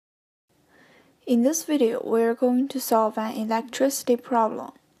In this video, we're going to solve an electricity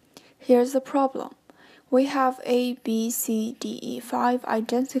problem. Here's the problem. We have A, B, C, D, E, 5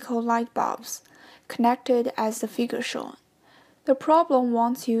 identical light bulbs connected as the figure shown. The problem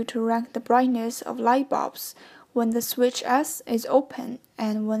wants you to rank the brightness of light bulbs when the switch S is open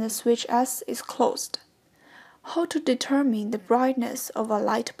and when the switch S is closed. How to determine the brightness of a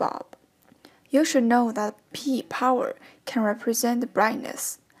light bulb? You should know that P power can represent the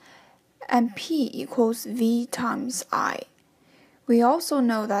brightness, and P equals V times I. We also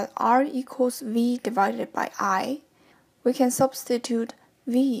know that R equals V divided by I. We can substitute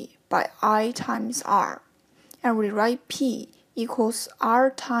V by I times R, and rewrite P equals R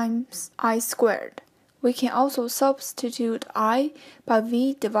times I squared. We can also substitute I by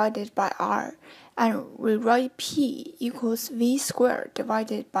V divided by R, and rewrite P equals V squared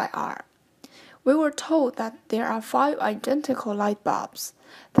divided by R. We were told that there are 5 identical light bulbs.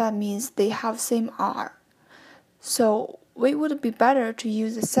 That means they have same R. So it would be better to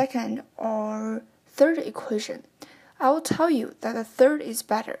use the second or third equation. I will tell you that the third is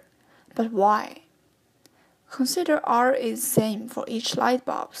better. But why? Consider R is same for each light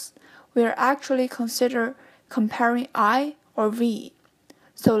bulbs. We are actually comparing I or V.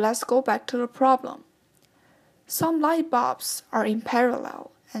 So let's go back to the problem. Some light bulbs are in parallel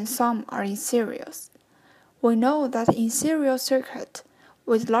and some are in series. We know that in series circuit,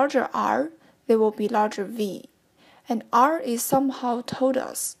 with larger R, there will be larger V, and R is somehow told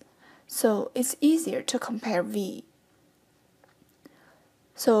us, so it's easier to compare V.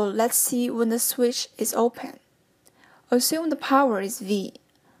 So let's see when the switch is open. Assume the power is V.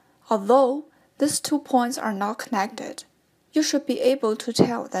 Although these 2 points are not connected, you should be able to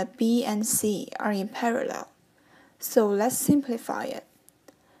tell that B and C are in parallel. So let's simplify it.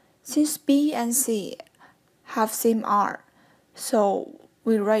 Since B and C have same R, so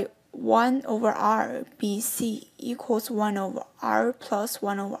we write 1 over R BC equals 1 over R plus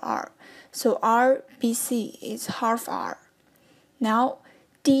 1 over R. So R BC is half R. Now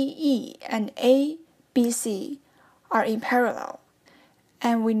DE and ABC are in parallel.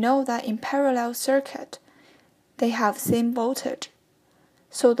 And we know that in parallel circuit, they have same voltage.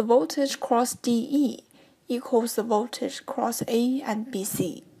 So the voltage cross DE equals the voltage cross A and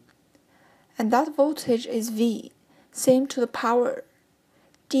BC. And that voltage is V, same to the power.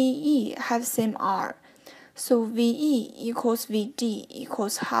 DE has same R, so VE equals VD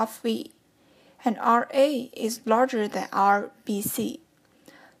equals half V, and RA is larger than RBC.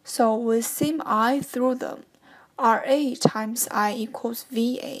 So with same I through them, RA times I equals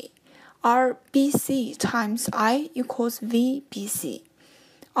VA, RBC times I equals VBC.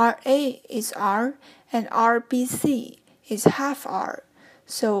 RA is R and RBC is half R,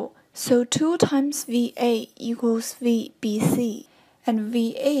 so 2 times VA equals VBC, and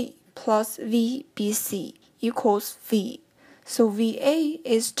VA plus VBC equals V. So VA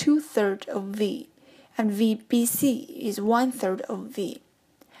is 2/3 of V, and VBC is 1/3 of V.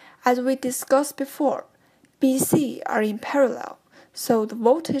 As we discussed before, BC are in parallel, so the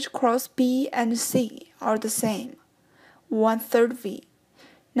voltage cross B and C are the same, 1/3 V.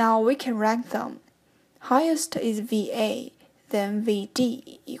 Now we can rank them. Highest is VA, then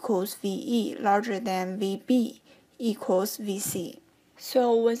VD equals VE larger than VB equals VC.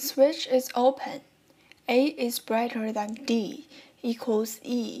 So when switch is open, A is brighter than D equals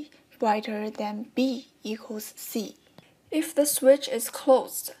E brighter than B equals C. If the switch is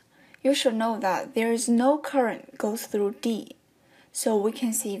closed, you should know that there is no current goes through D. So we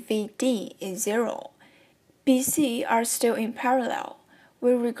can see VD is 0. BC are still in parallel.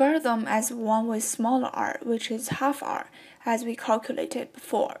 We regard them as one with smaller r, which is half r, as we calculated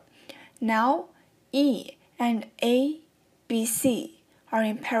before. Now, E and ABC are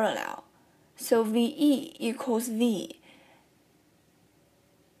in parallel, so VE equals V,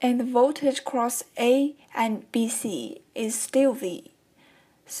 and the voltage cross A and BC is still V.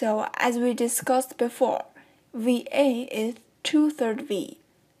 So as we discussed before, VA is 2/3 V,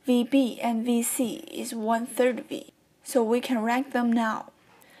 VB and VC is 1/3 V. So we can rank them now.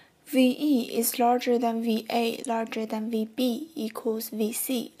 VE is larger than VA larger than VB equals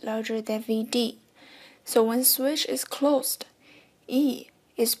VC larger than VD. So when switch is closed, E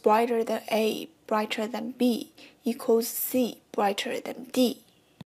is brighter than A brighter than B equals C brighter than D.